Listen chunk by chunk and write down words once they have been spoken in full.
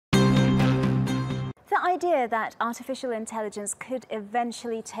The idea that artificial intelligence could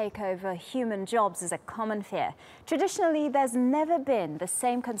eventually take over human jobs is a common fear. Traditionally, there's never been the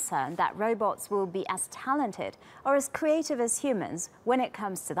same concern that robots will be as talented or as creative as humans when it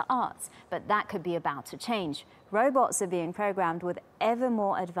comes to the arts. But that could be about to change. Robots are being programmed with ever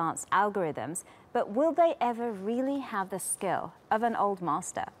more advanced algorithms, but will they ever really have the skill of an old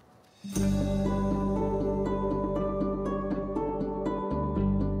master?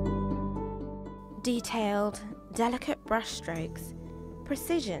 Detailed, delicate brushstrokes,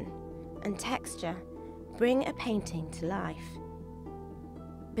 precision and texture bring a painting to life.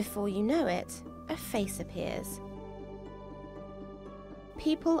 Before you know it, a face appears.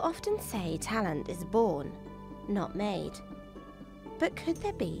 People often say talent is born, not made. But could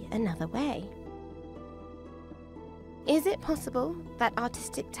there be another way? Is it possible that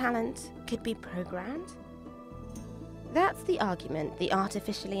artistic talent could be programmed? That's the argument the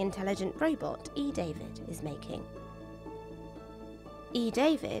artificially intelligent robot eDavid is making.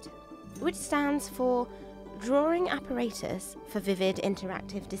 eDavid, which stands for Drawing Apparatus for Vivid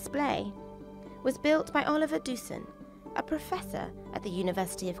Interactive Display, was built by Oliver Dussin, a professor at the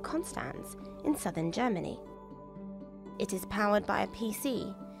University of Konstanz in southern Germany. It is powered by a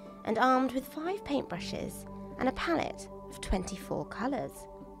PC and armed with 5 paintbrushes and a palette of 24 colours.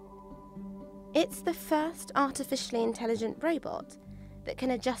 It's the first artificially intelligent robot that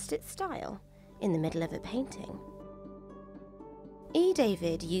can adjust its style in the middle of a painting.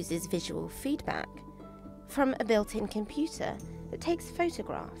 eDavid uses visual feedback from a built-in computer that takes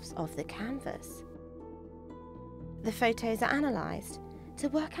photographs of the canvas. The photos are analysed to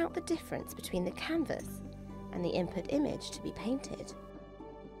work out the difference between the canvas and the input image to be painted.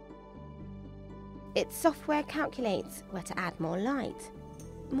 Its software calculates where to add more light,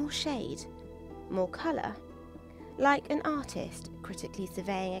 more shade, more colour, like an artist critically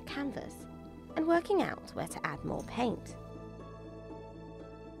surveying a canvas and working out where to add more paint.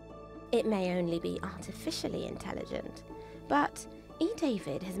 It may only be artificially intelligent, but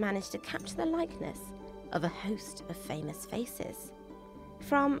eDavid has managed to capture the likeness of a host of famous faces.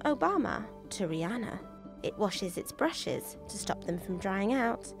 From Obama to Rihanna, it washes its brushes to stop them from drying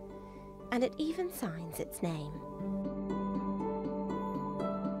out, and it even signs its name.